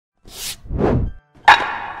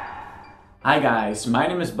Hi guys, my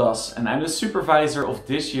name is Bas and I'm the supervisor of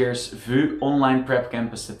this year's VU Online Prep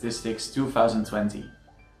Campus Statistics 2020.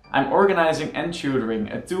 I'm organizing and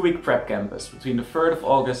tutoring a 2-week prep campus between the 3rd of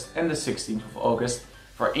August and the 16th of August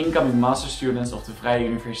for incoming master students of the Vrije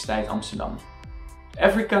Universiteit Amsterdam.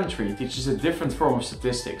 Every country teaches a different form of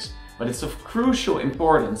statistics, but it's of crucial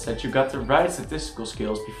importance that you got the right statistical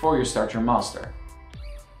skills before you start your master.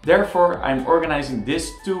 Therefore, I'm organizing this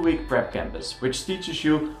 2-week prep campus, which teaches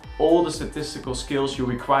you all the statistical skills you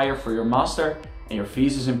require for your master and your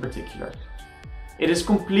thesis in particular. It is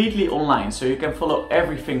completely online, so you can follow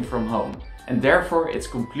everything from home, and therefore it's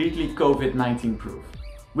completely COVID-19 proof.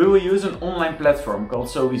 We will use an online platform called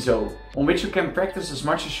Sowieso, on which you can practice as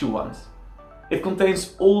much as you want. It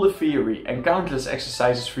contains all the theory and countless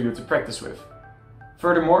exercises for you to practice with.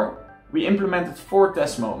 Furthermore, we implemented 4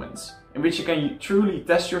 test moments, in which you can truly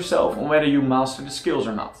test yourself on whether you master the skills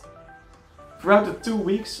or not. Throughout the 2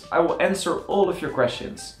 weeks, I will answer all of your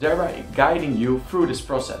questions, thereby guiding you through this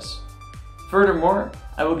process. Furthermore,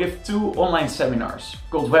 I will give 2 online seminars,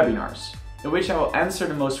 called webinars, in which I will answer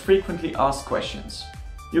the most frequently asked questions.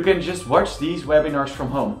 You can just watch these webinars from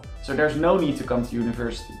home, so there's no need to come to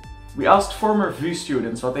university. We asked former VU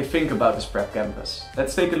students what they think about this prep campus.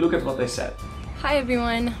 Let's take a look at what they said. Hi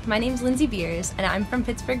everyone, my name's Lindsay Beers and I'm from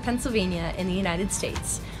Pittsburgh, Pennsylvania in the United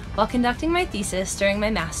States. While conducting my thesis during my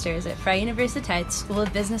master's at Vrije Universiteit School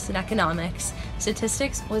of Business and Economics,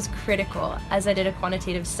 statistics was critical as I did a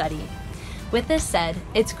quantitative study. With this said,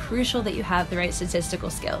 it's crucial that you have the right statistical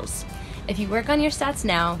skills. If you work on your stats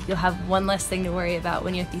now, you'll have one less thing to worry about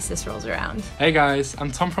when your thesis rolls around. Hey guys,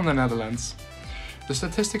 I'm Tom from the Netherlands. The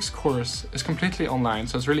statistics course is completely online,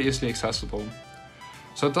 so it's really easily accessible.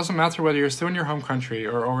 So it doesn't matter whether you're still in your home country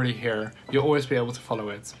or already here, you'll always be able to follow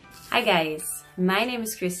it. Hi guys, my name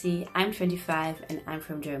is Chrissy, I'm 25 and I'm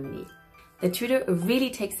from Germany. The tutor really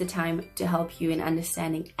takes the time to help you in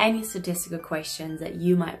understanding any statistical questions that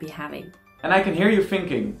you might be having. And I can hear you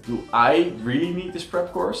thinking, do I really need this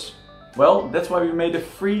prep course? Well, that's why we made a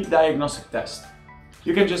free diagnostic test.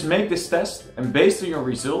 You can just make this test and based on your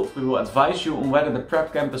result, we will advise you on whether the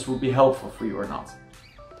prep campus will be helpful for you or not.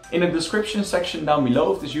 In the description section down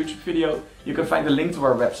below of this YouTube video, you can find a link to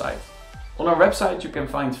our website. On our website you can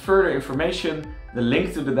find further information, the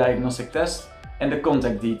link to the diagnostic test and the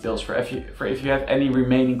contact details for if you have any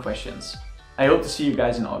remaining questions. I hope to see you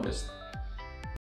guys in August.